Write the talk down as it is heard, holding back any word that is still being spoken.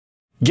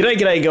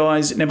G'day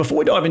guys. Now before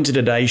we dive into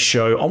today's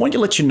show, I want to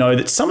let you know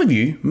that some of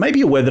you may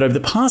be aware that over the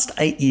past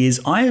 8 years,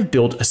 I have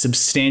built a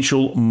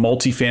substantial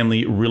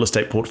multifamily real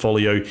estate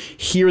portfolio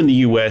here in the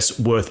US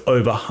worth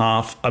over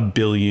 $500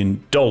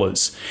 million.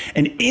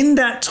 And in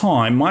that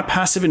time, my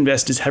passive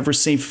investors have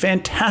received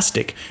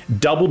fantastic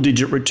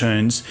double-digit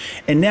returns.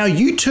 And now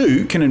you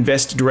too can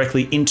invest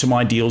directly into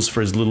my deals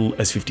for as little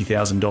as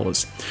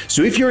 $50,000.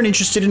 So if you're an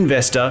interested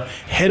investor,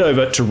 head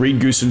over to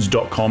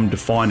reedgoosens.com to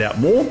find out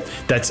more.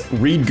 That's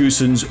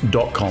reedgoosens.com.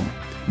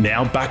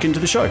 Now back into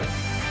the show.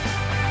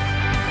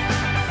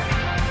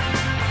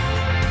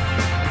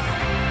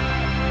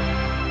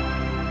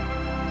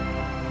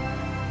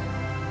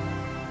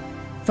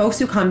 Folks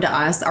who come to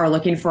us are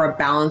looking for a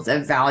balance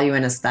of value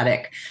and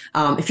aesthetic.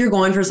 If you're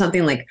going for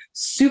something like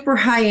super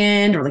high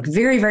end or like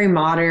very, very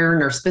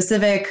modern or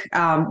specific,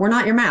 we're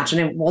not your match.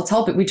 And we'll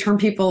tell we turn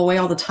people away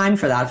all the time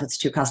for that if it's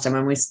too custom.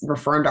 And we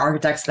refer them to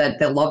architects that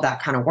love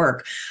that kind of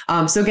work.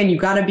 So again,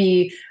 you've got to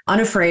be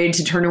unafraid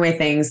to turn away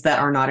things that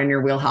are not in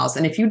your wheelhouse.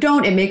 And if you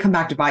don't, it may come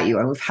back to bite you.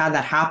 And we've had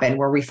that happen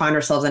where we find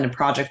ourselves in a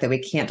project that we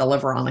can't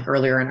deliver on like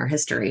earlier in our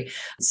history.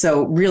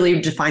 So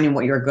really defining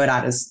what you're good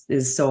at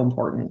is so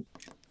important.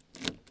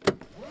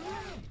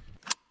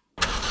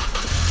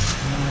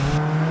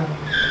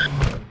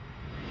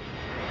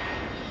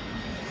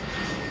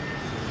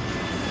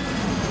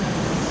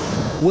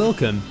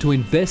 Welcome to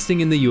Investing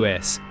in the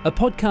US, a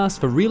podcast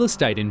for real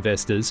estate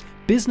investors,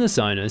 business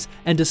owners,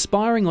 and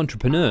aspiring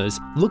entrepreneurs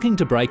looking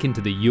to break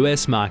into the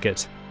US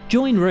market.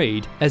 Join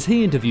Reed as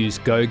he interviews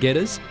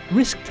go-getters,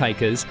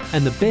 risk-takers,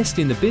 and the best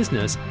in the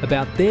business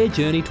about their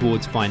journey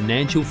towards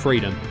financial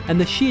freedom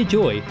and the sheer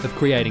joy of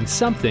creating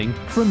something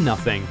from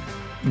nothing.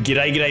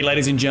 G'day,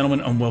 ladies and gentlemen,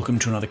 and welcome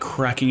to another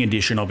cracking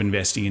edition of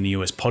Investing in the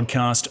US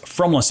podcast.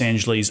 From Los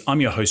Angeles, I'm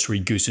your host,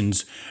 Reed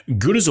Goosens.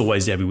 Good as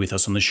always to have you with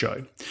us on the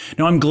show.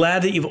 Now, I'm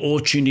glad that you've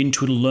all tuned in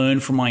to learn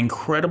from my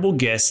incredible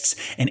guests,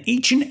 and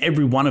each and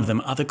every one of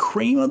them are the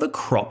cream of the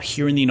crop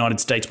here in the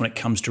United States when it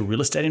comes to real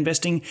estate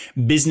investing,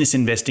 business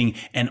investing,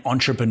 and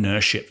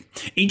entrepreneurship.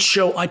 Each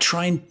show, I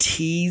try and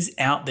tease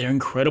out their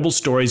incredible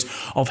stories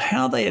of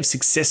how they have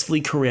successfully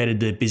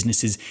created their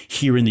businesses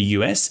here in the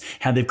US,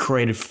 how they've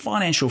created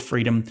financial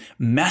freedom,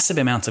 massive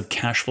amounts of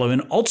cash flow,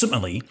 and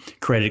ultimately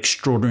created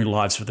extraordinary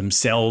lives for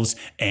themselves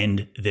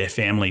and their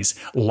families.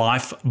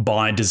 Life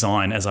by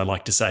design, as I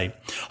like to say.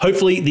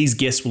 Hopefully, these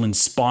guests will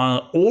inspire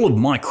all of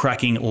my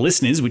cracking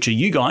listeners, which are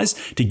you guys,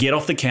 to get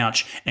off the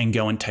couch and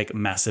go and take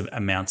massive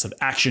amounts of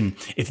action.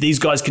 If these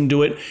guys can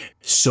do it,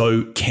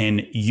 so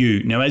can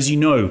you. Now, as you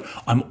know,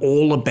 I'm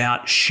all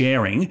about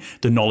sharing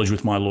the knowledge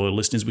with my loyal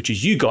listeners, which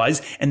is you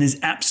guys, and there's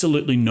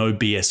absolutely no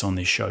BS on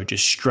this show,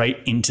 just straight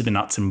into the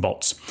nuts and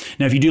bolts.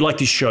 Now, if you do like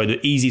this show,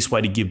 the easiest way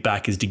to give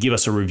back is to give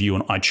us a review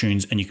on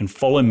iTunes, and you can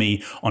follow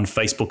me on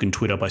Facebook and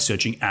Twitter by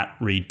searching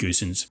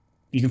 @ReedGoosens.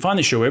 You can find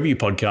the show wherever you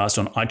podcast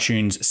on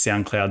iTunes,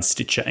 SoundCloud,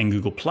 Stitcher, and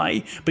Google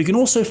Play, but you can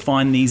also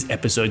find these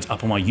episodes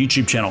up on my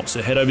YouTube channel.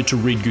 So head over to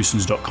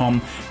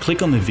reedgoosens.com,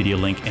 click on the video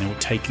link, and it will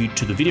take you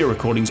to the video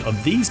recordings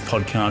of these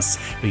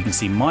podcasts where you can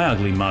see my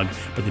ugly mug,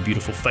 but the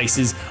beautiful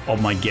faces of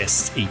my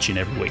guests each and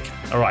every week.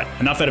 All right,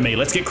 enough out of me.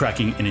 Let's get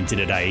cracking and into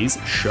today's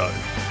show.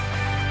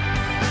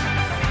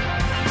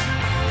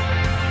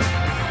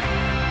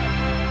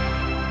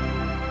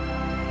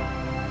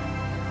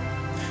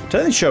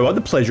 Today on the show, I had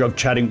the pleasure of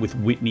chatting with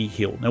Whitney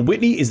Hill. Now,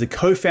 Whitney is the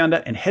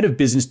co-founder and head of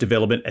business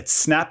development at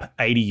Snap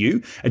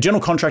ADU, a general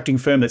contracting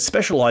firm that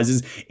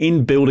specializes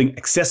in building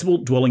accessible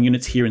dwelling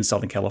units here in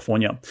Southern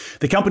California.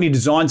 The company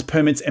designs,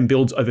 permits, and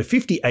builds over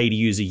 50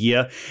 ADUs a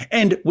year,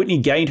 and Whitney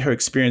gained her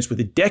experience with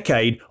a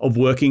decade of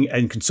working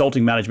and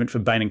consulting management for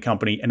Bain &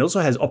 Company, and also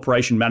has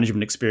operation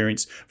management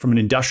experience from an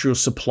industrial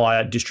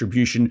supplier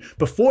distribution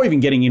before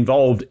even getting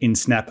involved in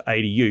Snap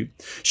ADU.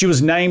 She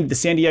was named the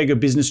San Diego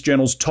Business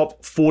Journal's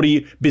top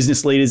 40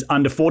 business leaders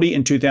under 40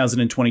 in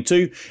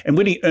 2022, and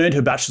Whitney earned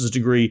her bachelor's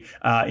degree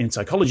in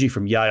psychology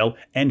from Yale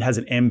and has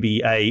an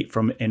MBA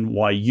from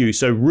NYU.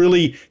 So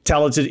really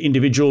talented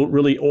individual,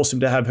 really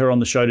awesome to have her on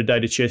the show today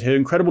to share her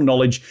incredible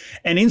knowledge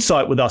and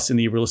insight with us in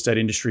the real estate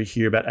industry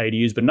here about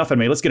ADUs. But enough of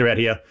me, let's get her out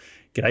here.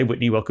 G'day,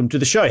 Whitney, welcome to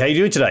the show. How are you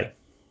doing today?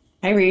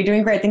 Hey, Reed,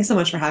 doing great. Thanks so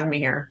much for having me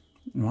here.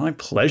 My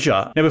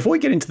pleasure. Now, before we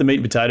get into the meat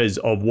and potatoes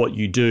of what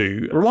you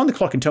do, rewind the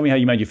clock and tell me how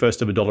you made your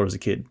first ever dollar as a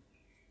kid.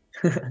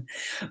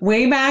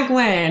 Way back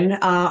when,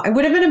 I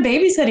would have been a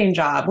babysitting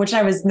job, which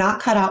I was not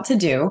cut out to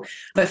do,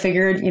 but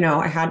figured,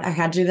 I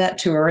had to do that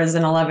tour as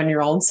an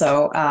 11-year-old.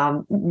 So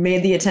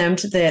made the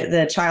attempt.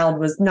 The child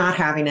was not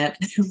having it.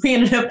 We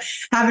ended up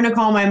having to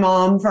call my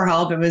mom for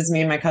help. It was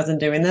me and my cousin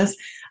doing this.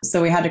 So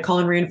we had to call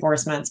in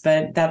reinforcements,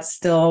 but that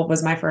still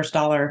was my first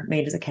dollar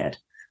made as a kid.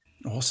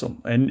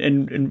 Awesome.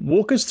 And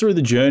walk us through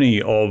the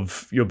journey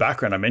of your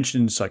background. I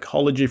mentioned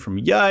psychology from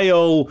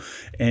Yale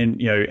and,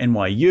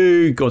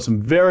 NYU, got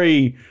some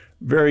very,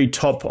 very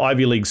top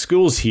Ivy League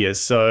schools here.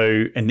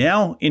 So, and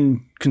now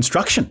in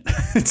construction,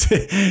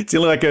 it's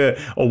like a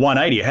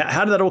 180.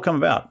 How did that all come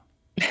about?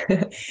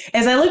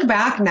 As I look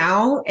back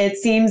now, it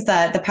seems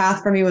that the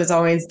path for me was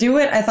always do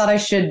what I thought I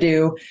should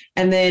do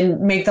and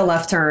then make the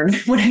left turn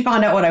when I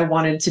found out what I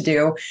wanted to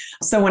do.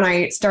 So when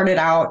I started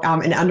out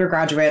in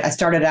undergraduate, I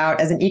started out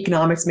as an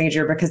economics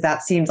major because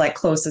that seemed like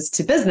closest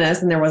to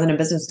business and there wasn't a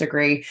business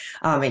degree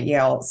at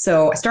Yale.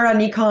 So I started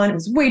on econ, it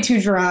was way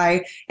too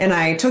dry, and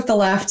I took the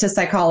left to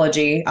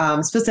psychology,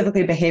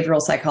 specifically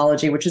behavioral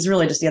psychology, which is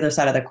really just the other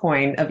side of the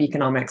coin of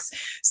economics.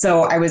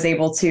 So I was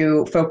able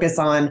to focus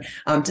on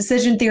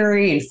decision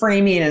theory and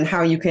framing and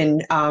how you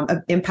can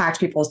impact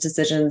people's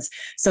decisions.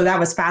 So that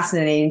was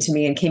fascinating to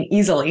me and came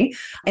easily.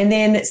 And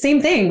then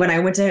same thing, when I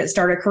went to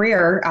start a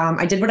career,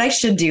 I did what I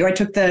should do. I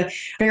took the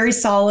very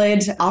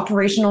solid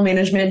operational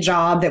management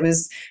job that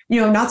was,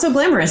 not so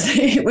glamorous.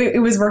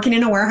 It was working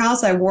in a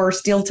warehouse. I wore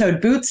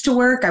steel-toed boots to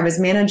work. I was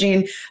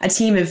managing a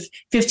team of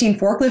 15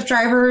 forklift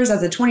drivers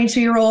as a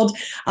 22-year-old.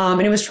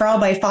 And it was trial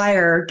by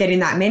fire, getting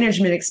that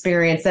management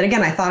experience that,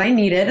 again, I thought I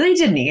needed, and I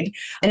did need.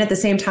 And at the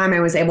same time, I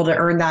was able to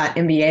earn that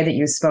MBA that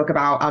you spoke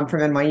about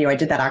from NYU. I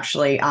did that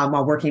actually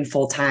while working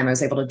full time. I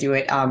was able to do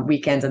it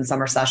weekends and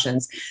summer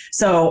sessions.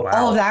 So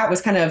all of that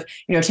was kind of,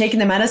 taking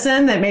the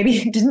medicine that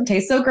maybe didn't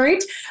taste so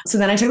great. So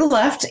then I took the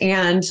left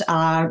and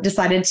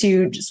decided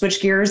to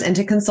switch gears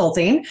into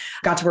consulting.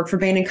 Got to work for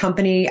Bain &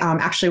 Company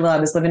actually while I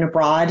was living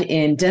abroad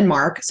in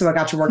Denmark. So I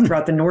got to work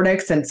throughout the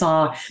Nordics and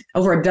saw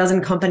over a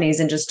dozen companies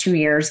in just 2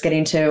 years,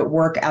 getting to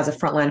work as a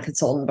frontline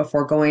consultant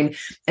before going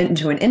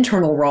into an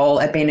internal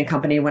role at Bain &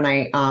 Company when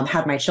I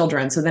had my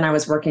children. So then I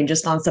was working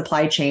just on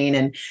supply chain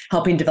and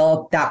helping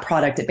develop that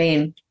product at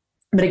Bain.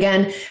 But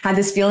again, had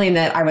this feeling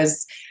that I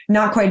was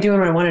not quite doing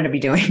what I wanted to be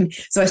doing.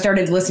 So I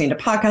started listening to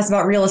podcasts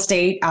about real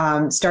estate,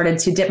 started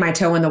to dip my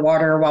toe in the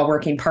water while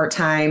working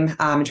part-time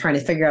and trying to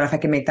figure out if I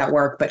could make that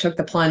work, but took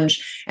the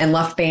plunge and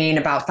left Bain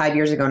about 5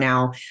 years ago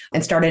now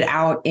and started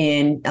out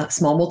in a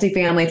small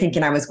multifamily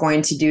thinking I was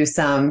going to do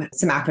some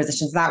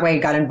acquisitions that way,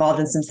 got involved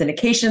in some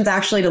syndications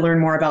actually to learn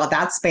more about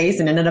that space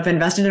and ended up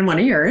invested in one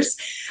of yours.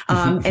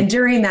 And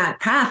during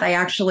that path, I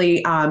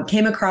actually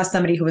came across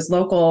somebody who was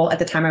local at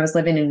the time. I was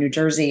living in New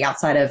Jersey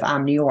outside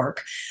of New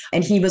York,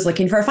 and he was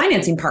looking for a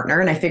financing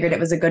partner. And I figured it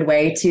was a good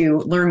way to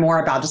learn more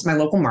about just my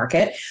local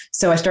market.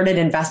 So I started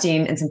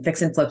investing in some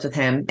fix and flips with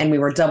him. And we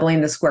were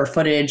doubling the square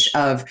footage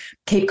of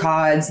Cape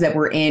Cods that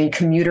were in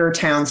commuter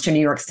towns to New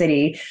York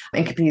City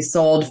and could be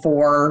sold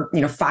for,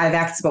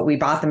 5x what we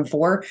bought them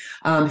for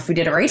if we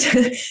did it right.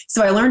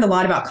 So I learned a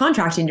lot about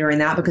contracting during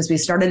that because we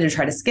started to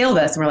try to scale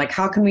this. And we're like,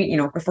 how can we,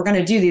 if we're going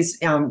to do these,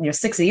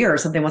 6 a year or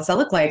something, what's that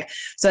look like?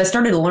 So I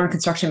started to learn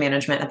construction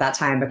management at that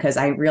time because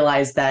I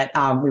realized that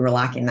we were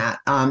lacking that.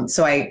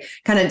 So I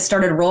kind of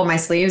started to roll up my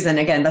sleeves. And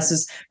again, this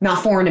is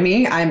not foreign to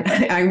me.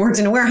 I worked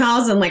in a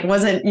warehouse and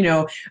wasn't,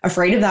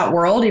 afraid of that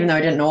world, even though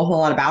I didn't know a whole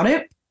lot about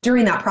it.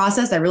 During that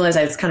process, I realized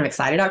I was kind of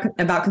excited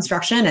about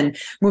construction and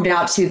moved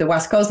out to the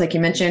West Coast, like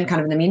you mentioned,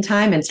 kind of in the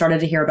meantime, and started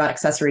to hear about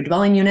accessory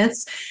dwelling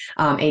units,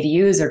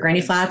 ADUs or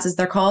granny flats as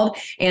they're called.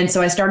 And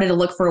so I started to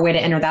look for a way to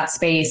enter that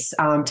space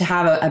to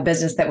have a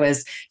business that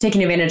was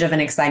taking advantage of an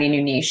exciting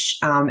new niche.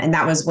 And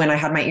that was when I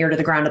had my ear to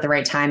the ground at the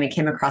right time and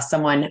came across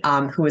someone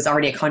who was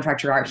already a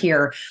contractor out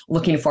here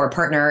looking for a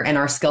partner, and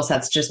our skill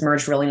sets just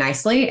merged really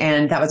nicely.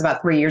 And that was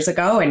about 3 years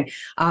ago.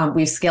 And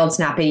we've scaled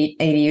Snap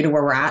ADU to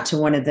where we're at, to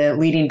one of the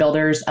leading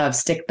builders of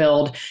stick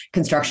build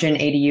construction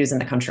ADUs in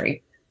the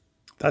country.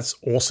 That's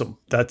awesome.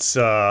 That's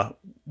wow,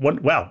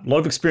 a lot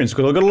of experience.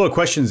 Because I've got a lot of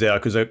questions there,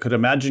 because I could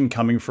imagine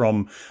coming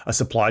from a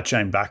supply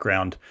chain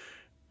background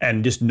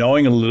and just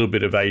knowing a little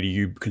bit of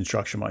ADU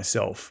construction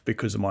myself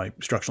because of my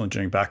structural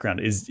engineering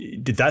background.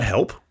 Did that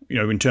help,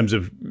 in terms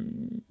of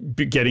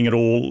getting it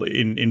all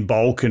in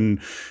bulk and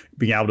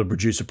being able to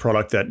produce a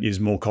product that is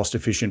more cost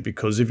efficient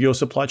because of your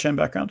supply chain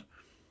background?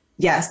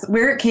 Yes,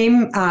 where it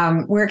came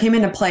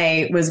into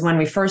play was when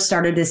we first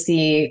started to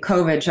see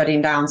COVID shutting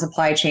down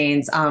supply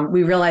chains.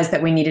 We realized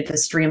that we needed to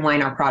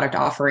streamline our product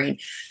offering.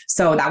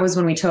 So that was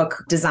when we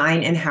took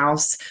design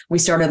in-house. We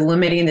started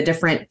limiting the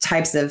different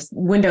types of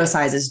window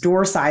sizes,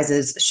 door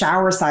sizes,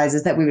 shower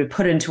sizes that we would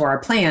put into our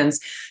plans.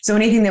 So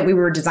anything that we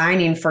were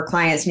designing for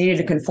clients needed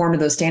to conform to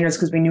those standards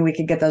because we knew we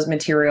could get those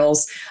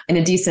materials in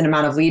a decent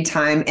amount of lead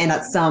time and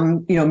at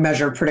some,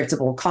 measured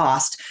predictable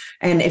cost.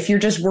 And if you're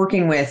just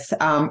working with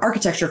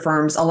architecture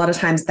firms, a lot of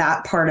times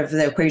that part of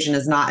the equation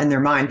is not in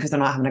their mind because they're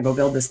not having to go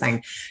build this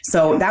thing.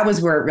 So that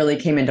was where it really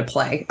came into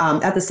play.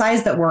 At the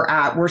size that we're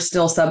at, we're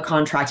still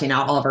subcontracting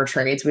out all of our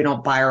trades. We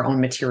don't buy our own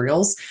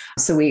materials.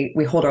 So we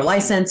hold our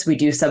license, we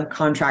do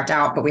subcontract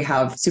out, but we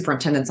have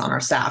superintendents on our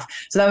staff.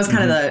 So that was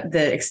kind of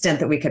the extent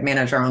that we could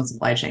manage our own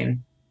supply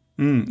chain.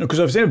 Because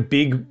I've seen a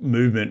big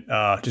movement,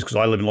 just because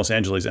I live in Los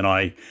Angeles and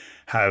I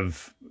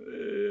have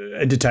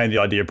entertained the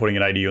idea of putting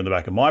an ADU on the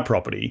back of my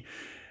property.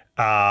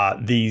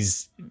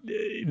 these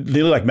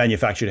literally like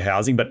manufactured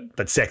housing,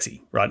 but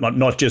sexy, right?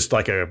 Not just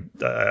like a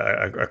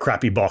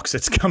crappy box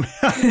that's come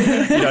out.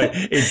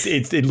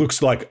 It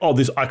looks like, oh,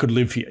 this, I could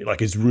live here.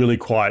 Like, it's really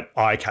quite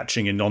eye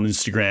catching. And on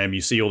Instagram,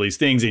 you see all these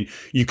things, and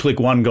you click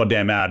one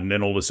goddamn ad, and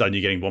then all of a sudden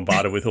you're getting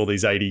bombarded with all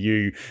these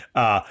ADU.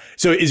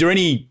 So, is there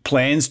any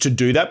plans to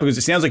do that? Because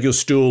it sounds like you're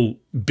still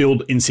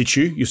build in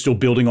situ. You're still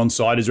building on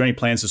site. Is there any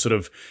plans to sort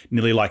of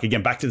nearly like,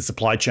 again, back to the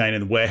supply chain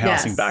and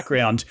warehousing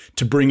background,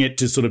 to bring it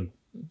to sort of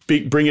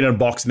bring it in a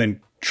box and then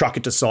truck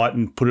it to site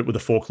and put it with a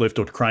forklift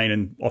or crane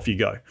and off you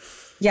go?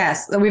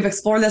 Yes, we've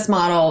explored this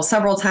model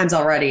several times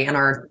already in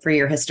our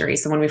 3-year history.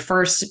 So when we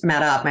first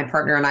met up, my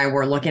partner and I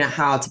were looking at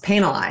how to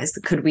panelize.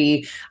 Could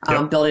we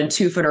build in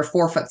 2-foot or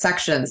 4-foot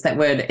sections that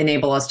would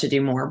enable us to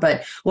do more?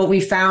 But what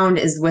we found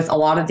is with a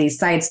lot of these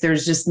sites,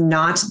 there's just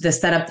not the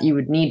setup that you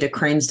would need to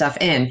crane stuff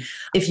in.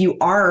 If you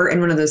are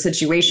in one of those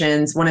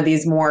situations, one of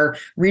these more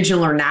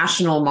regional or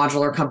national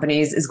modular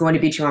companies is going to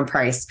beat you on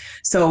price.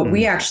 So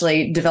we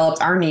actually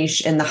developed our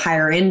niche in the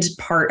higher end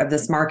part of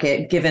this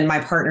market, given my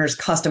partner's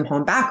custom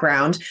home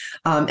background.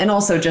 And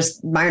also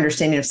just my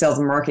understanding of sales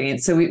and marketing.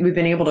 So we've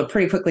been able to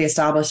pretty quickly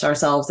establish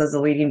ourselves as a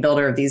leading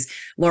builder of these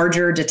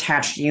larger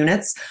detached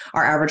units.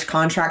 Our average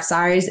contract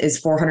size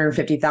is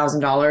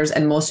 $450,000,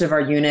 and most of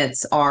our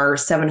units are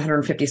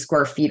 750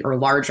 square feet or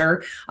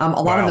larger. A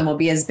lot of them will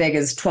be as big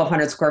as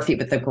 1,200 square feet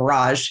with a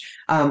garage.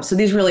 So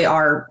these really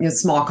are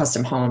small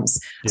custom homes.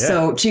 Yeah.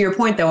 So to your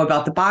point, though,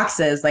 about the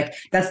boxes, like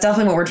that's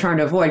definitely what we're trying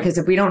to avoid, because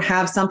if we don't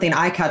have something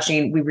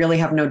eye-catching, we really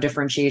have no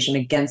differentiation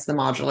against the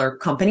modular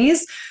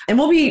companies.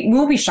 And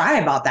we'll be shy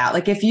about that.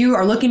 Like if you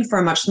are looking for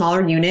a much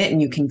smaller unit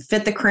and you can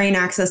fit the crane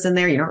access in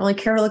there, you don't really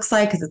care what it looks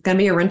like because it's going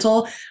to be a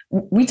rental.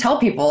 We tell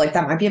people like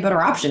that might be a better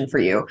option for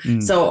you.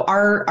 So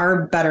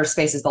our better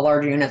space is the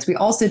larger units. We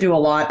also do a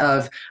lot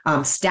of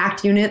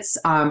stacked units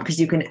because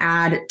you can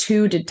add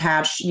 2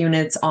 detached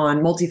units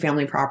on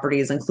multifamily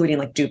properties, including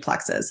like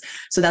duplexes.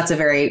 So that's a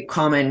very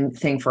common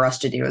thing for us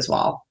to do as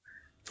well.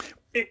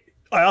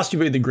 I asked you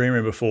about the green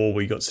room before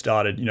we got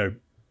started.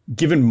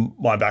 Given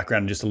my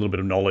background and just a little bit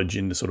of knowledge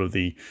in the sort of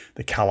the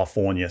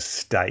California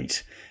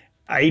state,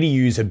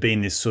 ADUs have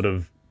been this sort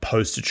of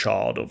poster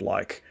child of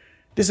like,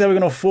 this is how we're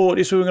going to afford,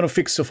 this is how we're going to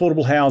fix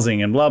affordable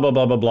housing and blah, blah,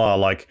 blah, blah, blah.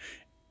 Like,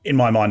 in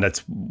my mind, that's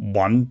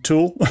one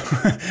tool.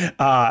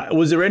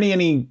 Was there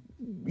any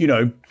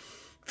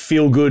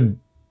feel good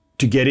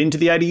to get into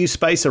the ADU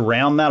space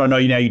around that? I know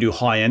now you do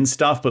high end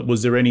stuff, but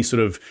was there any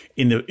sort of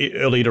in the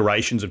early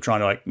iterations of trying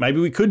to like, maybe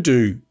we could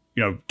do,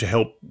 to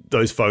help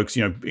those folks,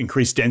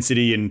 increase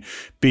density and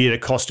be it a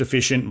cost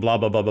efficient, blah,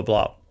 blah, blah, blah,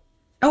 blah?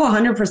 Oh,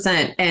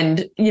 100%.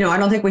 And, I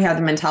don't think we have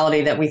the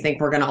mentality that we think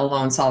we're going to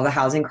alone solve the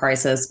housing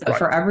crisis. But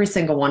for every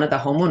single one of the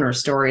homeowner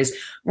stories,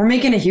 we're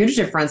making a huge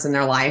difference in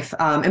their life.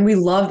 And we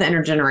love the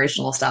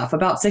intergenerational stuff.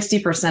 About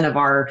 60% of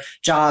our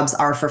jobs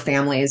are for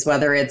families,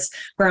 whether it's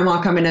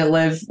grandma coming to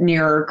live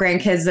near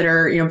grandkids that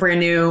are, brand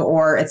new,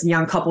 or it's a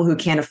young couple who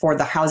can't afford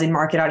the housing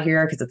market out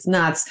here because it's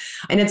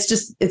nuts. And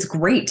it's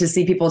great to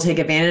see people take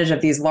advantage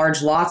of these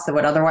large lots that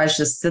would otherwise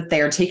just sit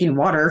there taking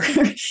water,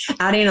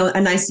 adding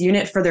a nice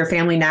unit for their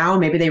family now.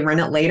 Maybe they rent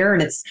it later,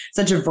 and it's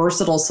such a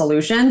versatile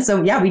solution.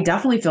 So yeah, we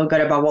definitely feel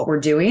good about what we're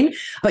doing,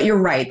 but you're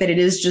right that it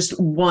is just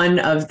one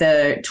of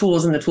the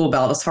tools in the tool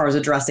belt as far as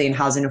addressing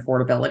housing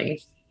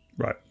affordability.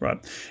 Right.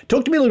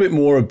 Talk to me a little bit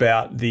more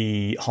about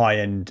the high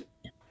end,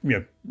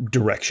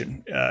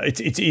 direction.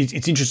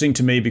 It's interesting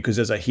to me because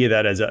as I hear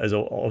that as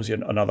obviously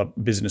another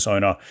business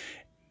owner,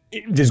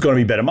 there's got to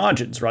be better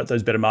margins, right?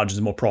 Those better margins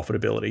and more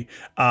profitability.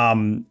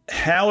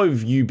 How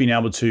have you been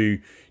able to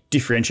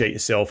differentiate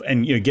yourself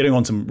and getting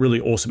on some really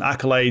awesome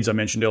accolades? I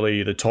mentioned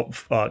earlier the top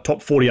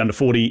 40 under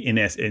 40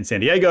 in San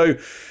Diego.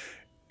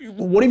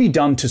 What have you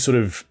done to sort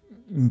of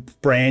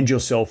brand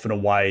yourself in a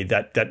way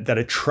that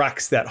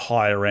attracts that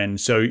higher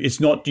end? So it's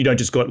not, you don't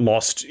just got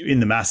lost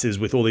in the masses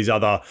with all these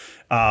other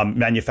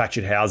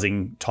manufactured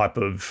housing type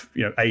of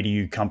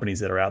ADU companies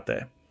that are out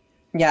there.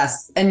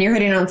 Yes. And you're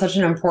hitting on such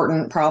an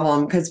important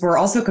problem because we're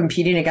also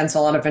competing against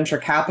a lot of venture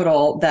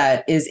capital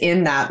that is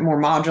in that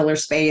more modular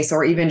space,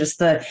 or even just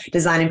the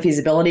design and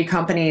feasibility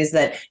companies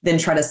that then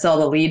try to sell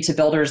the lead to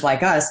builders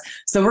like us.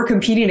 So we're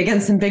competing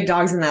against some big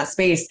dogs in that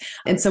space.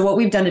 And so what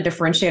we've done to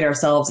differentiate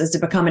ourselves is to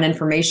become an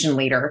information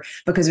leader,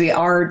 because we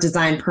are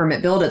design,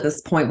 permit, build at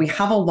this point. We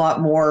have a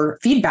lot more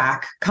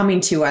feedback coming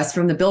to us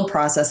from the build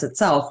process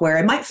itself, where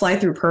it might fly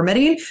through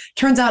permitting.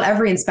 Turns out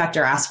every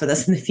inspector asks for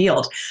this in the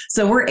field.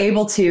 So we're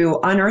able to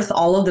unearth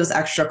all of those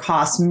extra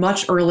costs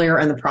much earlier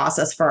in the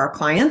process for our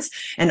clients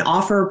and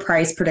offer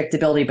price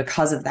predictability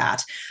because of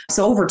that.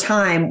 So over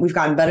time, we've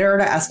gotten better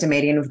at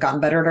estimating. We've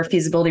gotten better at our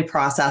feasibility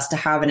process to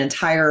have an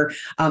entire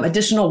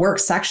additional work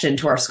section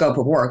to our scope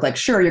of work. Like,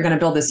 sure, you're going to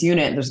build this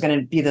unit. There's going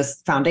to be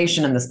this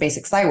foundation and this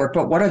basic site work,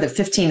 but what are the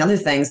 15 other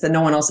things that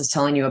no one else is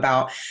telling you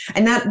about?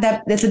 And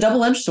that it's a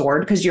double-edged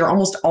sword, because you're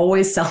almost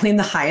always selling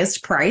the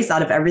highest price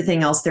out of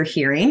everything else they're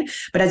hearing.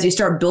 But as you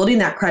start building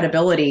that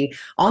credibility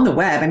on the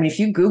web, I mean, if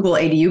you Google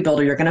Google ADU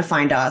builder, you're going to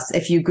find us.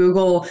 If you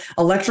Google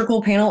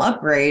electrical panel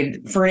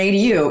upgrade for an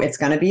ADU, it's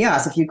going to be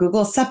us. If you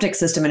Google septic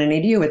system in an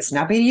ADU, it's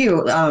Snap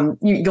ADU.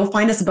 You'll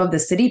find us above the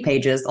city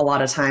pages a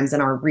lot of times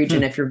in our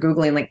region. If you're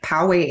Googling like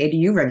Poway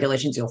ADU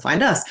regulations, you'll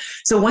find us.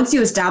 So once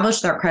you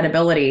establish that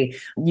credibility,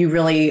 you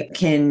really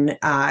can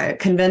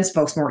convince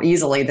folks more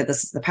easily that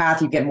this is the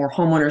path. You get more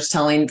homeowners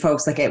telling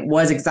folks like it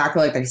was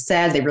exactly like they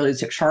said. They really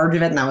took charge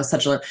of it. And that was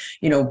such a,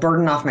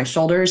 burden off my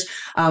shoulders.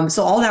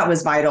 So all that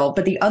was vital.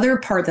 But the other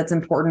part that's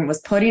important was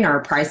putting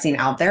our pricing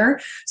out there.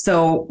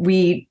 So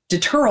we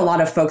deter a lot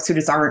of folks who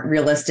just aren't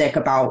realistic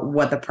about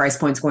what the price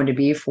point's going to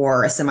be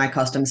for a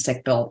semi-custom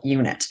stick-built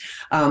unit.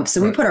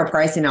 So we put our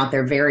pricing out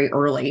there very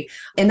early.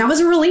 And that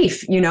was a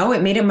relief.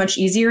 It made it much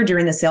easier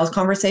during the sales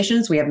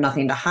conversations. We have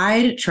nothing to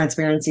hide.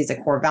 Transparency is a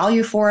core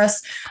value for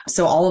us.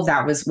 So all of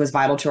that was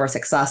vital to our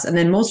success. And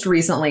then most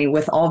recently,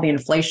 with all the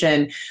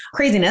inflation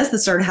craziness that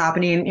started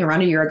happening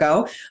around a year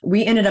ago,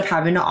 we ended up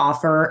having to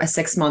offer a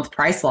 6-month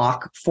price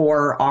lock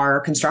for our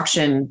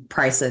construction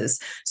prices.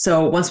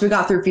 So once we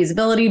got through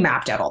feasibility,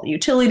 mapped out all the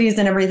utilities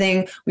and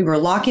everything, we were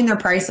locking their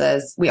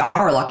prices. We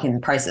are locking the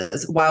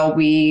prices while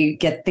we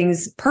get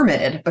things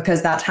permitted,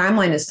 because that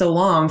timeline is so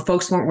long,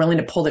 folks weren't willing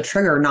to pull the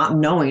trigger, not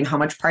knowing how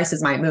much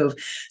prices might move.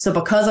 So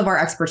because of our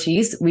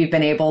expertise, we've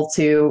been able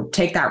to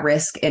take that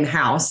risk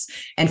in-house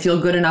and feel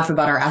good enough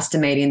about our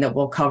estimating that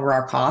we'll cover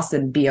our costs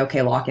and be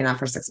okay locking that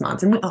for 6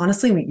 months. And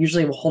we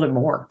usually will hold it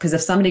more, because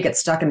if somebody gets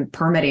stuck in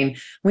permitting,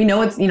 we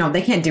know it's,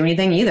 they can't do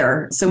anything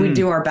either. So we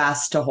do our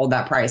best to hold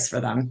that price for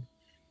them.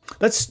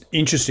 That's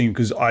interesting,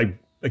 because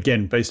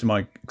again, based on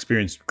my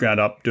experience ground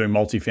up doing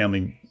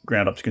multifamily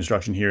ground up to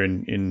construction here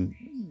in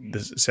the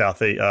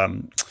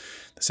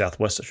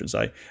Southwest, I should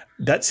say,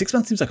 that 6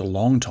 months seems like a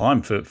long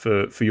time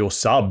for your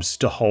subs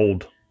to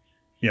hold,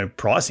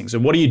 pricing. So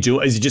what do you do?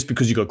 Is it just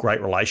because you've got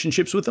great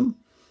relationships with them?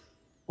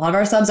 A lot of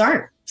our subs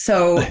aren't.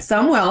 So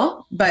some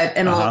will, but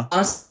a lot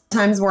of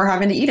times we're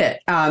having to eat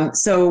it.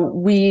 So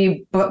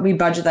we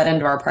budget that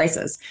into our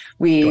prices.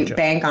 We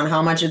bank on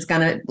how much it's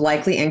going to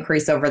likely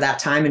increase over that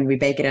time, and we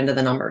bake it into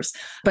the numbers.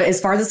 But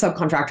as far as the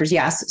subcontractors,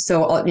 yes.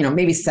 So,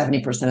 maybe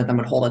 70% of them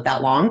would hold it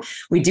that long.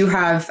 We do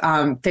have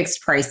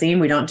fixed pricing.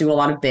 We don't do a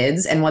lot of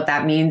bids. And what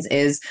that means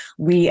is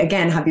we,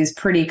 again, have these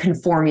pretty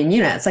conforming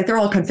units. Like they're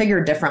all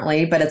configured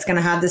differently, but it's going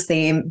to have the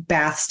same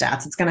bath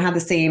stats. It's going to have the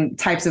same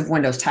types of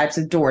windows, types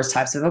of doors,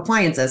 types of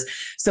appliances.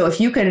 So if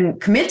you can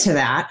commit to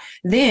that,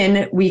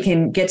 then we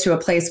can get to a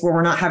place where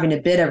we're not having to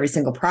bid every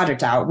single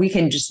project out. We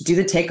can just do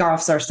the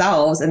takeoffs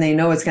ourselves, and they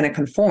know it's going to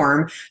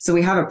conform. So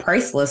we have a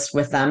price list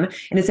with them,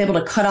 and it's able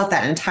to cut out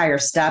that entire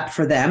step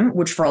for them,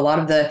 which for a lot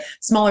of the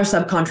smaller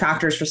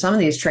subcontractors for some of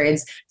these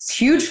trades, it's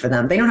huge for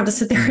them. They don't have to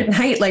sit there at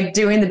night like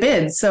doing the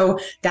bids. So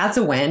that's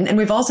a win. And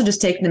we've also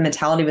just taken the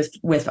mentality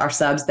with our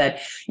subs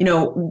that,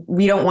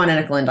 we don't want to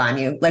nickel and dime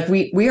you. Like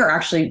we are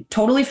actually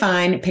totally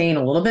fine paying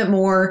a little bit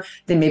more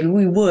than maybe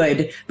we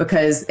would,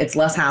 because it's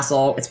less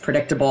hassle. It's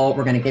predictable.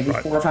 We're going to give you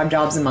 4 or 5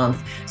 jobs a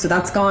month. So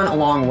that's gone a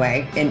long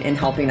way in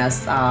helping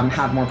us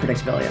have more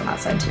predictability on that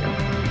side too.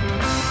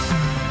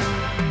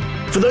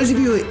 For those of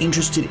you who are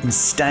interested in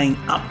staying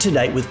up to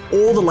date with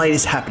all the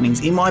latest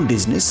happenings in my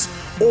business,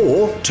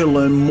 or to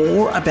learn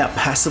more about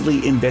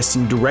passively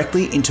investing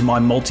directly into my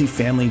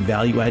multifamily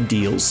value add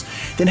deals,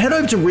 then head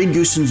over to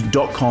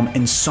reedgoosens.com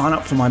and sign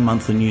up for my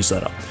monthly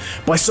newsletter.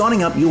 By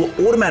signing up, you'll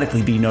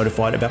automatically be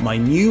notified about my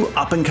new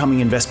up and coming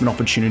investment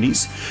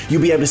opportunities.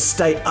 You'll be able to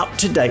stay up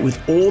to date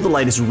with all the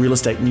latest real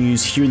estate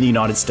news here in the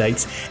United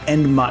States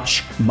and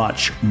much,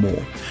 much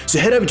more. So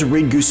head over to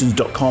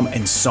reedgoosens.com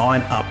and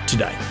sign up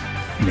today.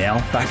 Now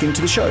back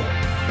into the show.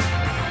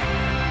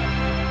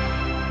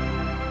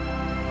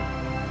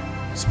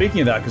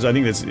 Speaking of that, because I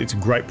think it's a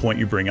great point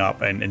you bring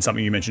up, and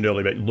something you mentioned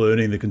earlier about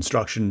learning the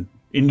construction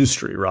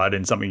industry, right?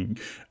 And something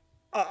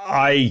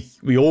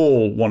we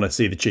all want to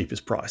see the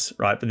cheapest price,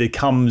 right? But there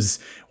comes,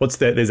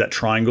 there's that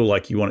triangle,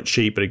 like you want it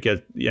cheap, but it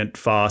gets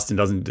fast and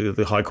doesn't do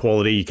the high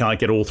quality. You can't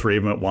get all three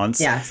of them at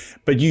once. Yes.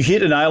 But you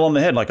hit a nail on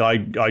the head. Like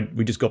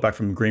we just got back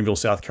from Greenville,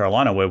 South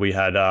Carolina, where we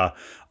had,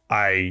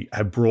 I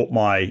had brought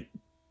my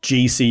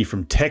GC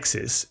from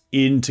Texas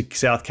into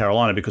South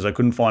Carolina because I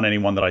couldn't find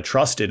anyone that I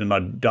trusted, and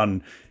I'd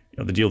done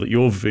the deal that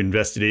you've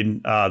invested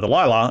in, the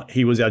Lila.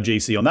 He was our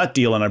GC on that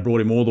deal, and I brought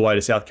him all the way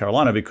to South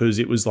Carolina because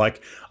it was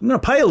like, I'm going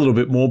to pay a little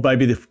bit more,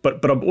 maybe,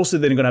 but I'm also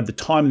then going to have the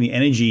time and the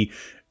energy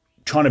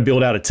trying to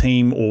build out a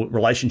team or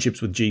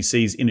relationships with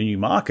GCs in a new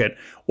market,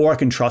 or I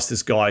can trust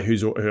this guy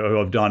who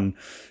I've done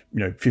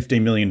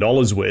 $15 million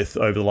with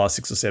over the last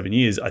 6 or 7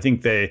 years. I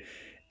think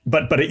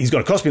But he's got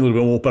to cost me a little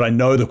bit more, but I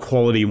know the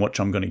quality in what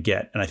I'm going to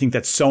get. And I think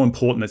that's so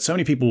important that so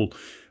many people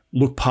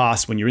look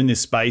past when you're in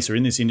this space or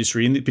in this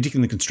industry, particularly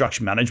in the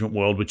construction management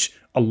world, which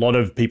a lot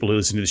of people who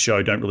listen to the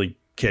show don't really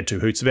care two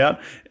hoots about.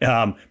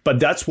 But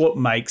that's what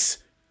makes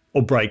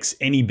or breaks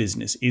any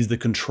business, is the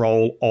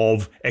control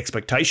of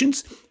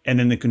expectations, and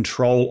then the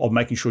control of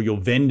making sure your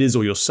vendors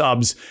or your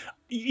subs,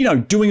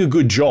 doing a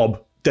good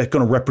job that's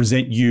going to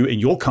represent you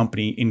and your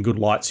company in good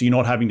light. So you're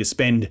not having to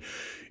spend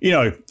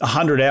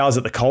 100 hours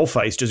at the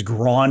coalface just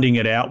grinding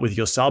it out with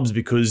your subs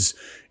because,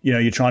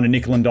 you're trying to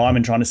nickel and dime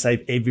and trying to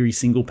save every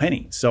single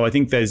penny. So I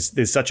think there's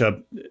such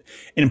an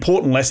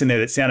important lesson there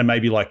that sounded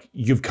maybe like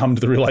you've come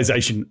to the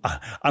realization,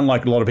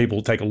 unlike a lot of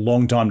people take a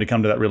long time to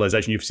come to that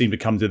realization, you've seemed to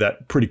come to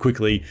that pretty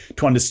quickly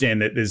to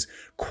understand that there's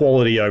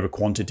quality over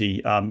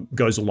quantity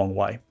goes a long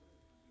way.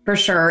 For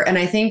sure. And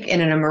I think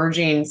in an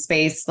emerging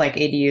space like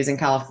ADUs in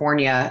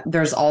California,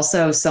 there's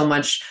also so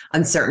much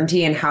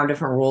uncertainty in how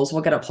different rules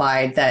will get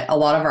applied that a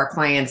lot of our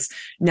clients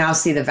now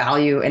see the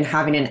value in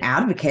having an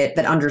advocate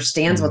that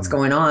understands what's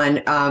going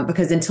on.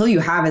 Because until you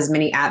have as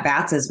many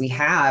at-bats as we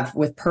have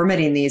with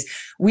permitting these,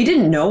 we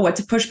didn't know what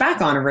to push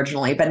back on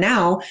originally. But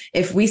now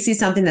if we see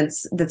something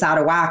that's out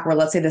of whack, where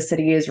let's say the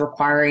city is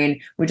requiring,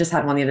 we just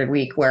had one the other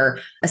week where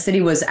a city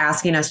was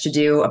asking us to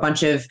do a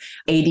bunch of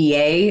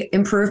ADA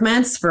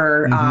improvements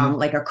for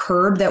like a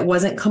curb that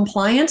wasn't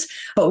compliant,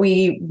 but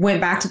we went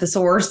back to the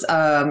source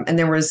and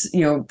there was,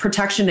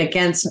 protection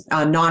against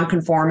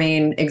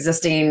non-conforming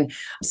existing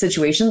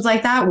situations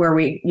like that where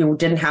we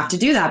didn't have to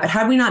do that. But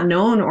had we not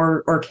known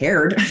or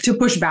cared to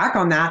push back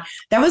on that,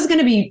 that was going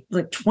to be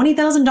like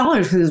 $20,000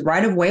 because it's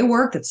right-of-way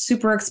work that's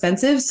super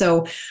expensive.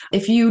 So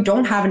if you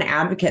don't have an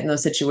advocate in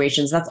those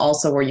situations, that's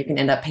also where you can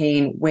end up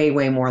paying way,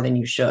 way more than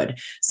you should.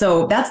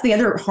 So that's the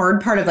other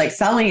hard part of like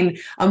selling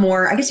a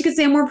more, I guess you could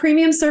say a more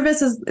premium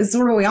service is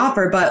sort of what we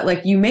offer, but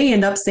like you may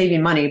end up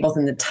saving money both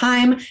in the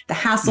time, the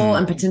hassle,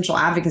 and potential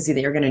advocacy that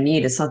you're going to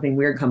need if something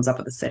weird comes up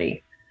with the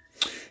city.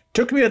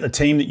 Talk to me about the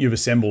team that you've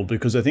assembled,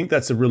 because I think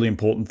that's a really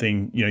important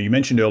thing. You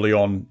mentioned early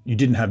on you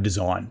didn't have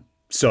design.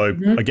 So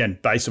again,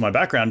 based on my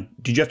background,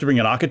 did you have to bring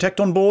an architect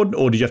on board,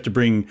 or did you have to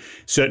bring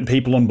certain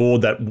people on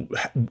board that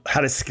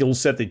had a skill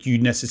set that you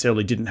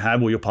necessarily didn't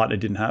have or your partner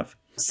didn't have?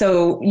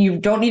 So you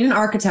don't need an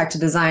architect to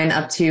design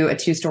up to a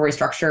 2-story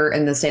structure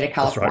in the state of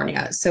California.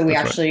 That's right. So we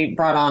actually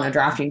brought on a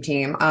drafting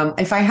team.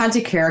 If I had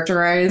to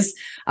characterize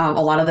a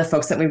lot of the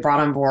folks that we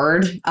brought on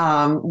board,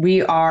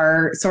 we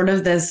are sort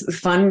of this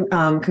fun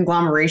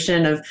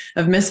conglomeration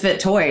of misfit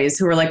toys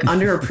who are like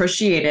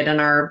underappreciated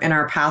in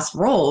our past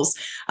roles.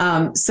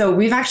 So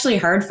we've actually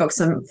hired folks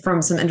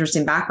from some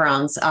interesting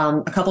backgrounds.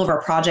 A couple of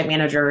our project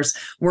managers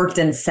worked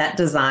in set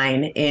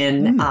design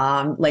in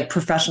like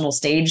professional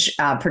stage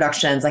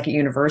productions, like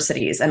at universities.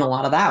 And a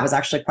lot of that was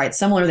actually quite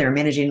similar. They were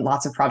managing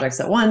lots of projects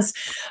at once.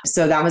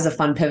 So that was a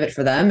fun pivot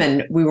for them.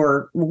 And we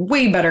were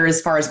way better as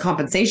far as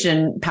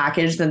compensation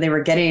package than they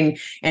were getting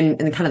in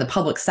kind of the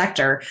public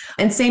sector.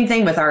 And same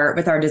thing with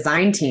our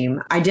design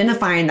team,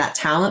 identifying that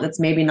talent that's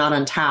maybe not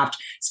untapped,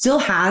 still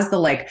has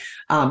the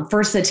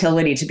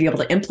versatility to be able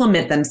to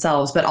implement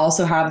themselves, but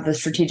also have the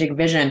strategic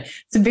vision.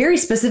 It's a very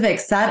specific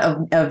set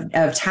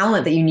of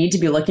talent that you need to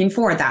be looking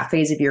for at that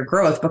phase of your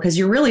growth, because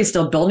you're really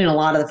still building a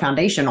lot of the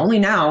foundation. Only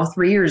now,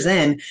 3 years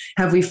in,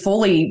 have we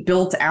fully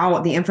built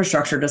out the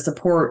infrastructure to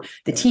support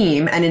the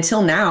team. And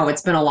until now,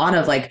 it's been a lot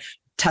of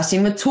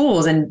testing with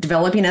tools and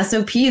developing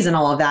SOPs and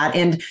all of that.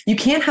 And you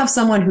can't have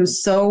someone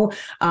who's so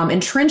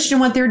entrenched in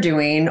what they're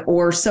doing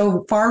or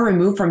so far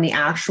removed from the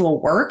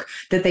actual work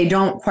that they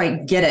don't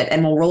quite get it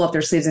and will roll up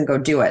their sleeves and go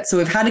do it. So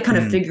we've had to kind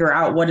of figure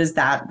out what does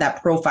that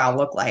profile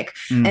look like.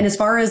 And as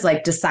far as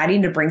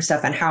deciding to bring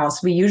stuff in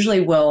house, we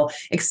usually will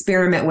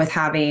experiment with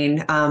having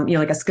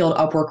like a skilled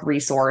Upwork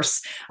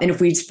resource. And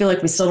if we feel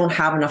like we still don't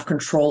have enough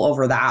control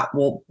over that,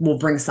 we'll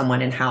bring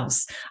someone in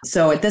house.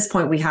 So at this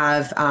point, we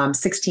have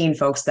 16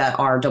 folks that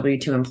are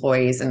W-2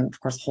 employees, and of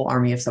course, a whole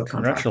army of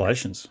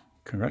subcontractors.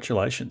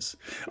 Congratulations.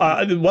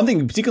 One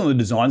thing, particularly on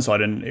the design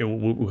side, and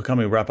we'll come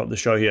and wrap up the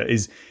show here,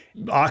 is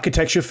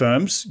architecture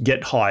firms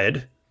get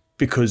hired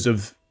because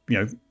of,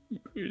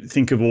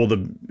 think of all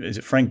is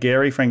it Frank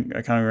Gehry?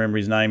 I can't remember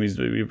his name. He's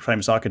a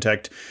famous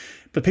architect.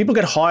 But people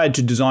get hired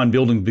to design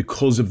buildings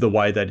because of the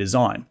way they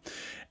design.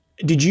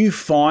 Did you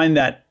find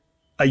that,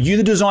 are you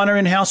the designer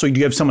in-house, or do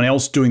you have someone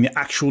else doing the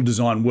actual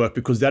design work?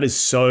 Because that is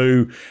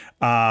so,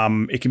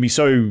 it can be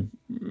so,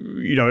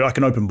 like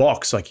an open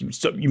box. Like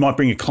you might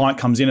bring a client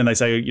comes in and they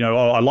say,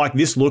 I like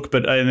this look,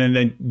 and then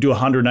they do a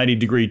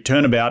 180-degree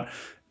turnabout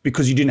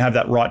because you didn't have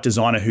that right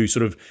designer who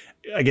sort of,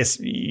 I guess,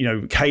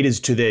 caters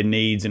to their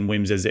needs and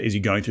whims as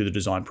you're going through the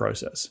design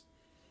process.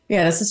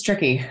 Yeah, this is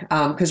tricky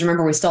because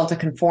remember, we still have to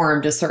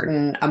conform to a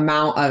certain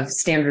amount of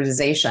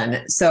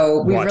standardization.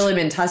 So we've really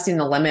been testing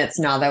the limits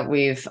now that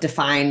we've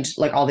defined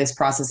all these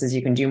processes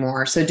you can do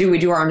more. So do we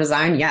do our own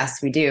design?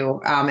 Yes, we do.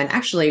 And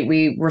actually,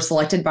 we were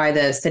selected by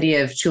the city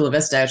of Chula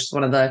Vista, which is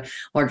one of the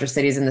larger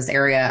cities in this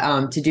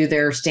area, to do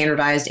their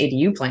standardized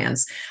ADU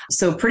plans.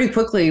 So pretty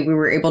quickly, we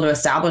were able to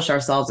establish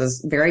ourselves as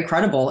very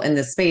credible in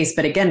this space.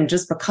 But again,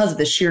 just because of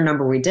the sheer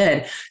number we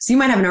did. So you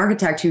might have an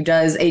architect who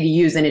does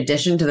ADUs in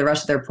addition to the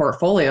rest of their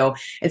portfolio,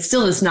 to, it's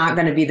still just not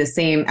going to be the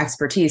same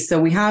expertise.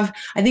 So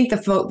I think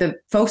the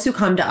folks who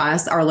come to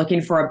us are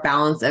looking for a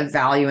balance of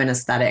value and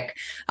aesthetic.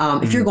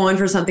 If you're going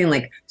for something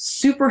like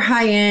super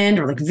high end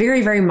or like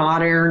very, very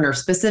modern or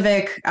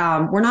specific,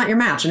 we're not your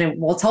match. And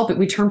we'll tell people,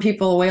 we turn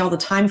people away all the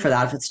time for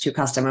that if it's too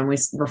custom. And we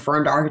refer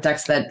them to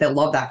architects that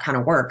love that kind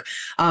of work.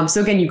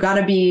 So again, you've got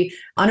to be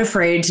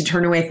unafraid to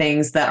turn away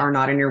things that are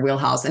not in your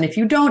wheelhouse. And if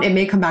you don't, it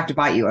may come back to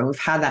bite you. And we've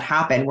had that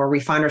happen where we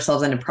find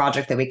ourselves in a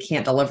project that we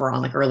can't deliver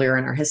on, like earlier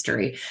in our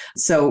history.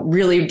 So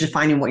really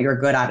defining what you're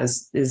good at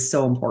is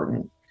so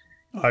important.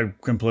 I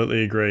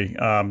completely agree.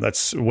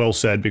 That's well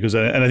said, because,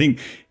 and I think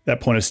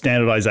that point of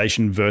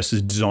standardization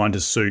versus design to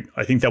suit,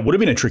 I think that would have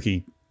been a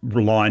tricky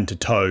line to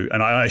toe.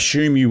 And I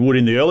assume you would,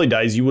 in the early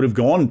days, you would have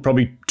gone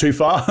probably too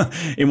far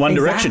in one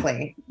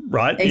direction,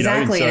 right?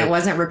 Exactly. And it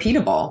wasn't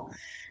repeatable.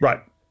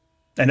 Right.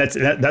 And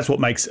that's what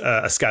makes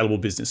a scalable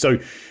business. So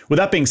with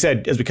that being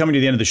said, as we're coming to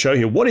the end of the show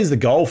here, what is the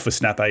goal for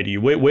Snap ADU?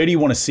 Where do you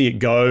want to see it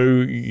go?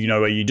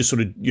 Are you just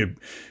sort of,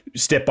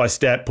 step by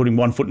step, putting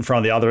one foot in front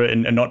of the other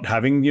and not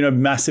having,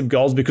 massive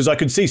goals? Because I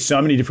could see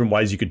so many different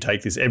ways you could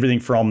take this. Everything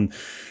from,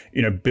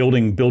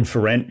 building build for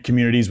rent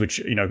communities, which,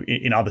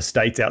 in other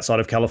states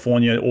outside of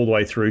California, all the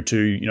way through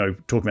to,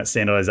 talking about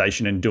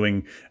standardization and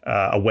doing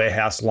a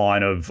warehouse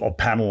line of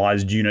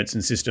panelized units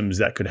and systems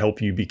that could help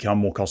you become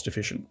more cost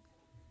efficient.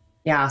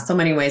 Yeah, so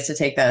many ways to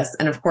take this.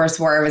 And of course,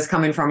 where I was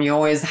coming from, you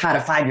always had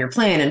a 5-year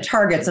plan and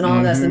targets and all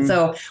of this. And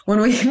so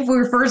when we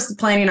were first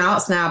planning out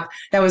Snap,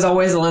 that was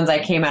always the lens I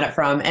came at it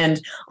from.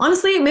 And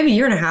honestly, maybe a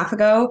year and a half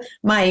ago,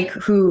 Mike,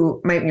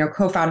 my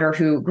co-founder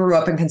who grew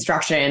up in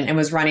construction and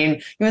was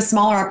running a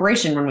smaller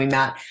operation when we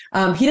met,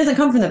 he doesn't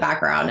come from the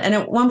background. And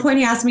at one point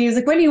he asked me, he was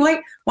like, Whitney,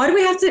 why do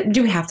we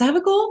have to have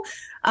a goal?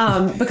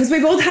 Because we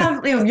both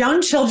have young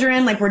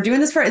children, like we're doing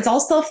this it's all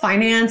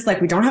self-financed,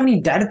 like we don't have any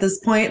debt at this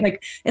point,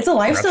 like it's a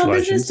lifestyle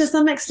business to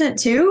some extent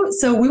too.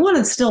 So we want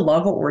to still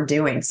love what we're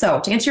doing. So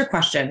to answer your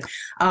question,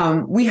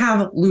 we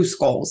have loose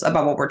goals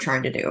about what we're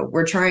trying to do.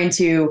 We're trying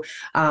to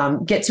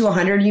get to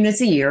 100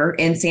 units a year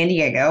in San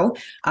Diego.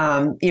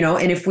 And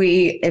if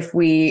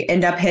we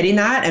end up hitting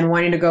that and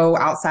wanting to go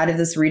outside of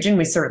this region,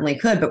 we certainly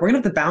could, but we're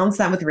going to have to balance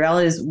that with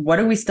reality is what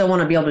do we still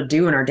want to be able to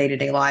do in our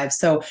day-to-day lives?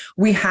 So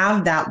we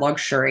have that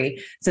luxury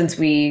since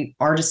we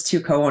are just two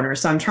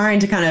co-owners. So I'm trying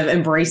to kind of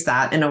embrace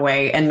that in a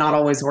way and not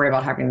always worry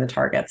about having the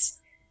targets.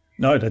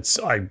 No,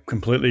 I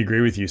completely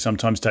agree with you.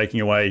 Sometimes taking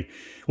away,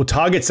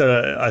 targets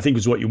are, I think,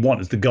 is what you want.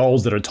 It's the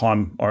goals that are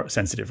time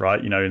sensitive, right?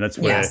 And that's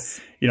where,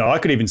 I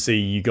could even see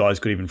you guys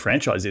could even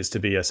franchise this to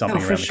be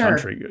something around the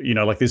country.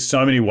 Like there's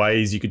so many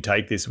ways you could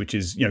take this, which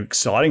is,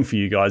 exciting for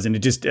you guys. And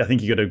I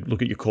think you got to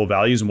look at your core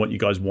values and what you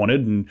guys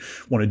wanted and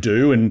want to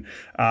do. And,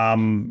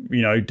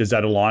 does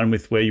that align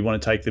with where you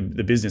want to take the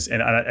business?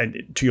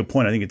 And to your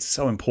point, I think it's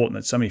so important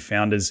that so many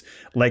founders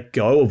let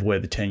go of where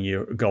the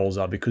 10-year goals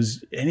are,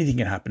 because anything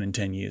can happen in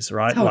 10 years,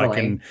 right?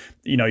 Totally.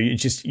 You're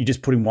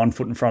just putting one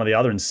foot in front of the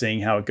other and seeing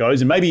how it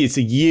goes. And maybe it's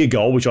a year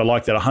goal, which I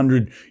like, that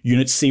 100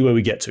 units, see where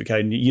we get to. Okay,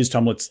 in a year's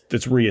time, let's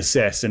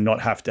reassess and not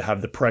have to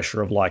have the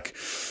pressure of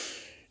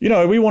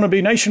we want to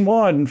be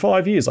nationwide in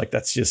 5 years. Like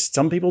that's just,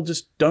 some people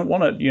just don't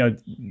want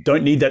it,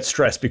 don't need that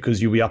stress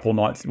because you'll be up all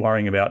night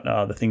worrying about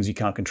the things you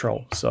can't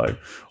control. So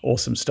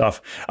awesome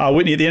stuff.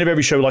 Whitney, at the end of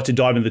every show, we like to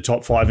dive into the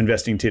top 5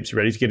 investing tips. You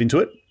ready to get into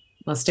it?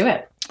 Let's do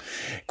it.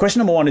 Question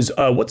number 1 is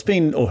who's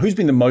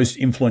been the most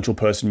influential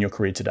person in your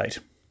career to date?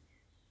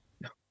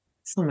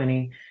 So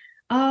many.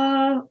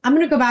 I'm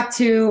going to go back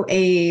to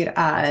a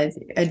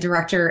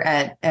director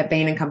at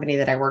Bain & Company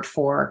that I worked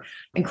for.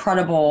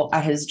 Incredible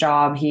at his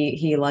job.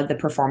 He led the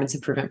performance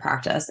improvement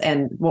practice.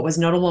 And what was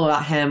notable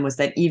about him was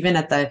that even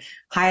at the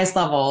highest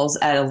levels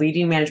at a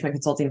leading management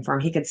consulting firm,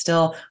 he could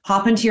still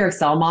hop into your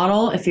Excel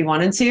model if he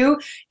wanted to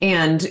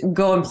and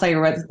go and play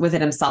with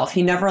it himself.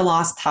 He never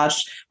lost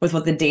touch with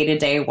what the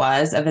day-to-day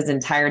was of his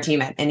entire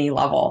team at any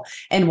level.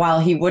 And while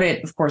he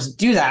wouldn't, of course,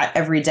 do that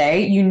every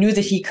day, you knew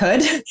that he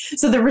could.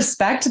 So the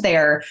respect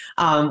there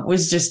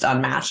was just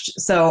unmatched.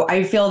 So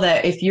I feel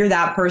that if you're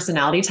that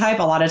personality type,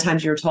 a lot of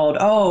times you're told,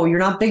 oh, you're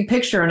not big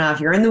picture enough,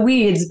 you're in the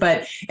weeds.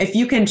 But if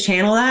you can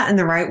channel that in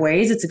the right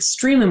ways, it's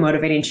extremely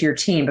motivating to your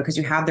team because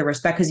you have the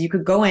respect, because you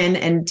could go in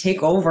and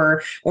take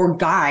over or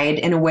guide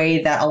in a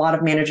way that a lot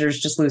of managers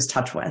just lose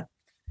touch with.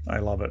 I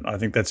love it. I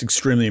think that's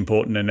extremely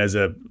important. And as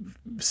a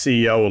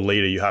CEO or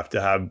leader, you have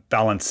to have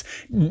balance,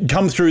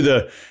 come through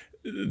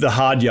the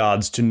hard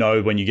yards to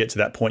know when you get to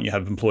that point, you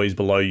have employees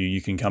below you,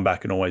 you can come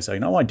back and always say,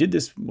 no, I did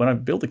this when I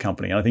built the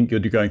company. And I think you're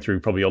going through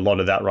probably a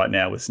lot of that right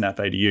now with Snap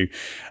ADU.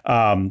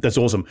 That's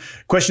awesome.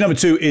 Question number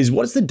 2 is,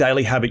 what is the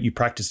daily habit you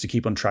practice to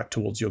keep on track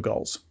towards your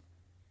goals?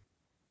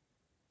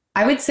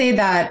 I would say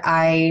that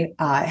I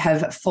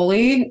have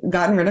fully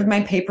gotten rid of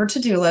my paper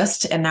to-do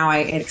list, and now I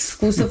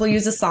exclusively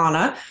use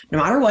Asana, no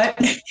matter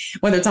what,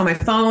 whether it's on my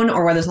phone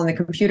or whether it's on the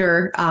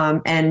computer.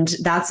 And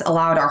that's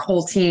allowed our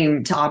whole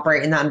team to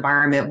operate in that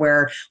environment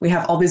where we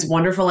have all these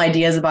wonderful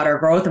ideas about our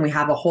growth, and we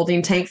have a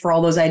holding tank for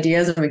all those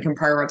ideas, and we can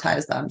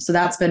prioritize them. So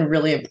that's been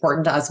really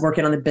important to us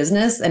working on the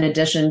business in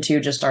addition to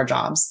just our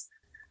jobs.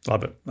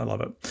 Love it. I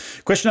love it.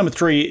 Question number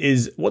 3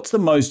 is, what's the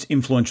most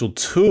influential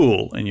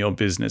tool in your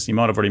business? You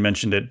might have already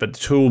mentioned it, but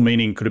tool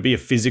meaning, could it be a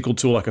physical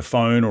tool like a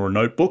phone or a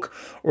notebook,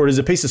 or is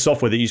it a piece of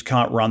software that you just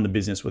can't run the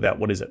business without?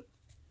 What is it?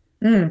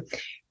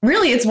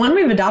 Really, it's one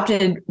we've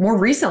adopted more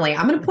recently.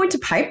 I'm going to point to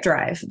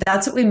Pipedrive.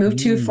 That's what we moved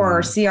to for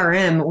our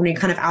CRM when we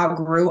kind of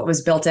outgrew what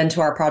was built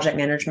into our project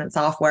management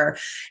software.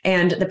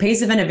 And the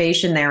pace of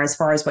innovation there, as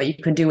far as what you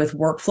can do with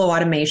workflow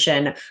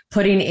automation,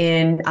 putting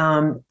in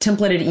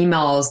templated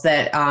emails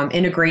that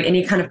integrate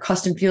any kind of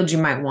custom fields you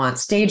might want,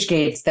 stage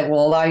gates that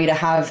will allow you to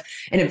have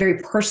a very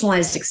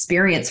personalized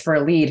experience for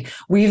a lead.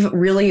 We've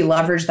really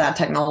leveraged that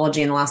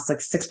technology in the last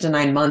 6 to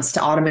 9 months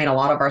to automate a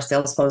lot of our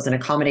sales flows and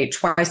accommodate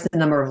twice the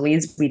number of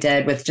leads we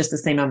did with just the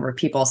same number of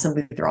people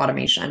simply through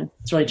automation.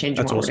 It's really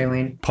changing what we're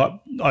doing.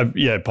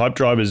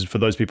 Pipedrive is, for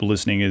those people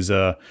listening, is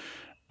a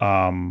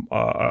CRM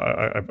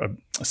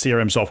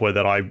software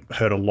that I've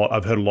heard a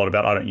lot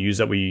about. I don't use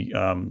that. We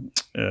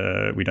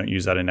don't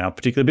use that in our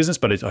particular business,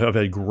 but I've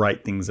heard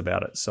great things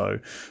about it. So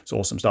it's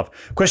awesome stuff.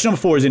 Question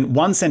number 4 is, in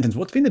one sentence,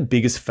 what's been the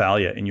biggest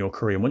failure in your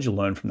career, and what did you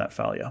learn from that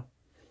failure?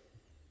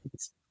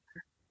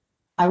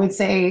 I would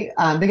say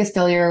biggest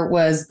failure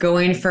was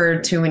going for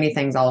too many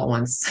things all at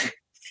once.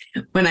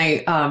 When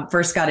I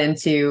first got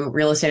into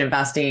real estate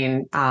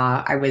investing,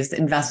 I was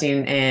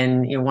investing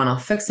in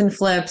one-off fix and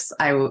flips.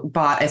 I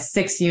bought a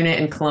 6-unit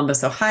in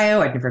Columbus,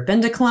 Ohio. I'd never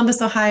been to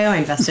Columbus, Ohio. I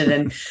invested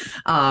in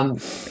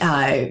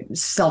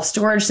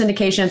self-storage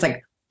syndications,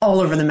 like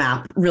all over the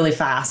map really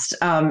fast.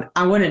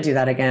 I wouldn't do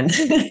that again.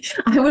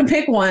 I would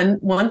pick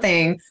one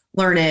thing,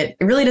 learn it.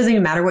 It really doesn't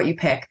even matter what you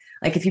pick.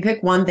 Like if you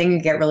pick one thing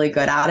and get really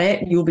good at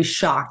it, you'll be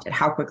shocked at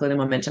how quickly the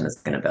momentum is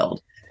going to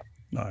build.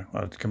 No,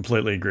 I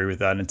completely agree with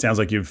that. And it sounds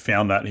like you've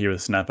found that here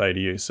with Snap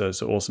ADU.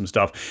 So awesome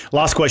stuff.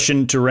 Last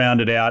question to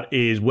round it out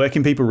is, where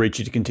can people reach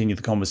you to continue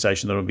the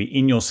conversation that will be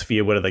in your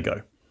sphere? Where do they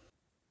go?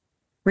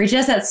 Reach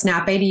us at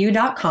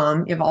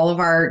snapadu.com. You have all of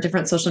our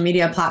different social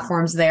media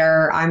platforms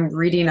there. I'm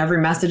reading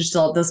every message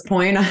still at this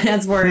point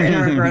as we're in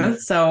our growth.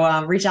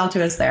 So reach out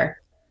to us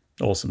there.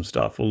 Awesome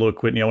stuff. Well,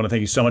 look, Whitney, I want to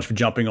thank you so much for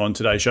jumping on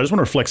today's show. I just want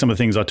to reflect some of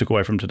the things I took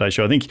away from today's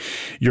show. I think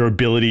your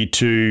ability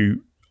to,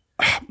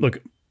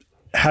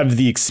 have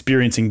the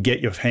experience and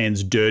get your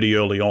hands dirty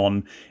early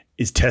on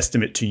is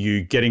testament to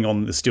you getting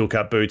on the steel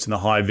cap boots and the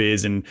high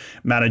vis and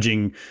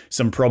managing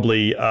some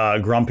probably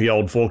grumpy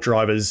old fork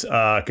drivers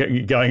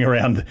going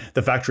around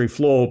the factory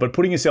floor, but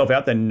putting yourself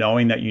out there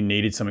knowing that you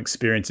needed some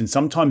experience. And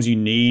sometimes you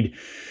need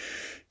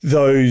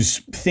those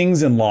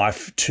things in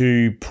life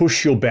to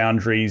push your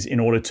boundaries in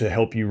order to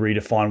help you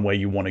redefine where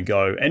you want to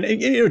go. And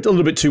a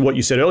little bit to what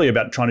you said earlier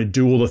about trying to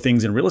do all the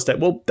things in real estate.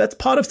 Well, that's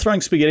part of throwing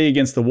spaghetti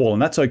against the wall,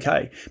 and that's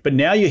okay. But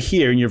now you're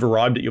here and you've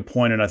arrived at your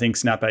point, and I think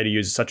Snap ADU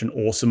is such an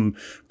awesome,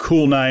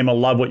 cool name. I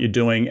love what you're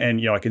doing,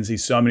 and I can see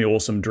so many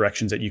awesome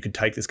directions that you could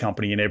take this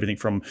company in, everything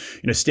from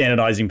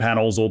standardizing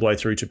panels all the way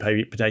through to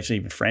potentially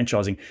even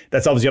franchising.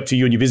 That's obviously up to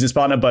you and your business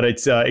partner, but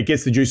it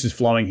gets the juices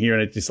flowing here,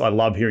 and I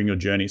love hearing your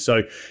journey.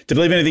 So, did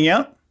I leave anything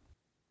out?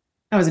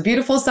 That was a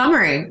beautiful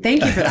summary.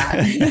 Thank you for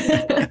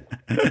that.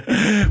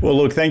 Well,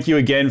 look, thank you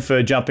again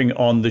for jumping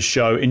on the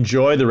show.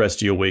 Enjoy the rest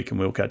of your week, and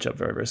we'll catch up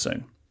very, very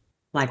soon.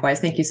 Likewise.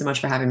 Thank you so much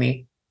for having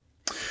me.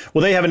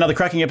 Well, there you have another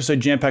cracking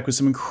episode jam-packed with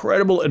some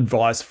incredible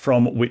advice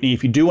from Whitney.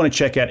 If you do want to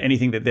check out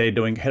anything that they're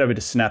doing, head over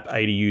to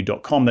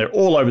snapadu.com. They're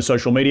all over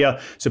social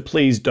media, so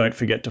please don't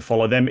forget to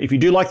follow them. If you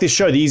do like this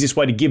show, the easiest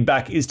way to give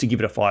back is to give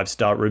it a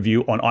 5-star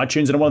review on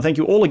iTunes. And I want to thank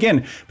you all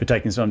again for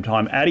taking some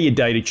time out of your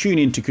day to tune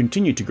in to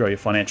continue to grow your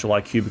financial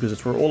IQ, because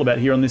it's what we're all about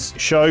here on this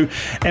show.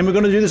 And we're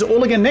going to do this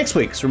all again next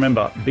week. So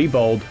remember, be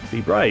bold,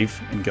 be brave,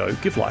 and go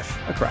give life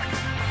a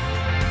crack.